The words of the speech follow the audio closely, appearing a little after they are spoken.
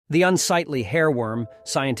The unsightly hairworm,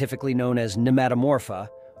 scientifically known as nematomorpha,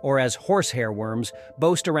 or as horsehair worms,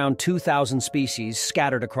 boast around 2,000 species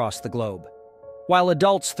scattered across the globe. While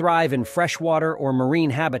adults thrive in freshwater or marine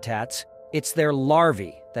habitats, it's their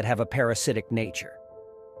larvae that have a parasitic nature.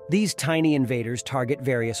 These tiny invaders target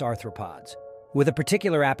various arthropods, with a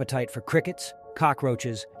particular appetite for crickets,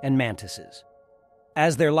 cockroaches, and mantises.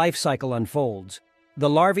 As their life cycle unfolds, the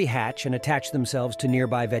larvae hatch and attach themselves to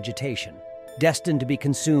nearby vegetation, destined to be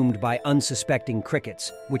consumed by unsuspecting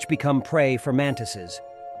crickets, which become prey for mantises.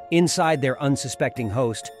 Inside their unsuspecting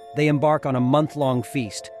host, they embark on a month-long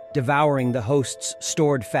feast, devouring the host's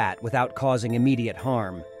stored fat without causing immediate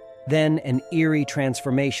harm. Then an eerie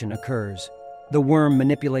transformation occurs. The worm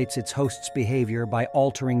manipulates its host's behavior by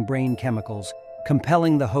altering brain chemicals,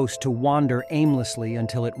 compelling the host to wander aimlessly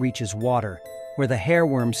until it reaches water, where the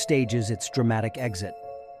hairworm stages its dramatic exit.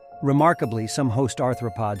 Remarkably, some host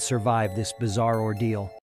arthropods survive this bizarre ordeal.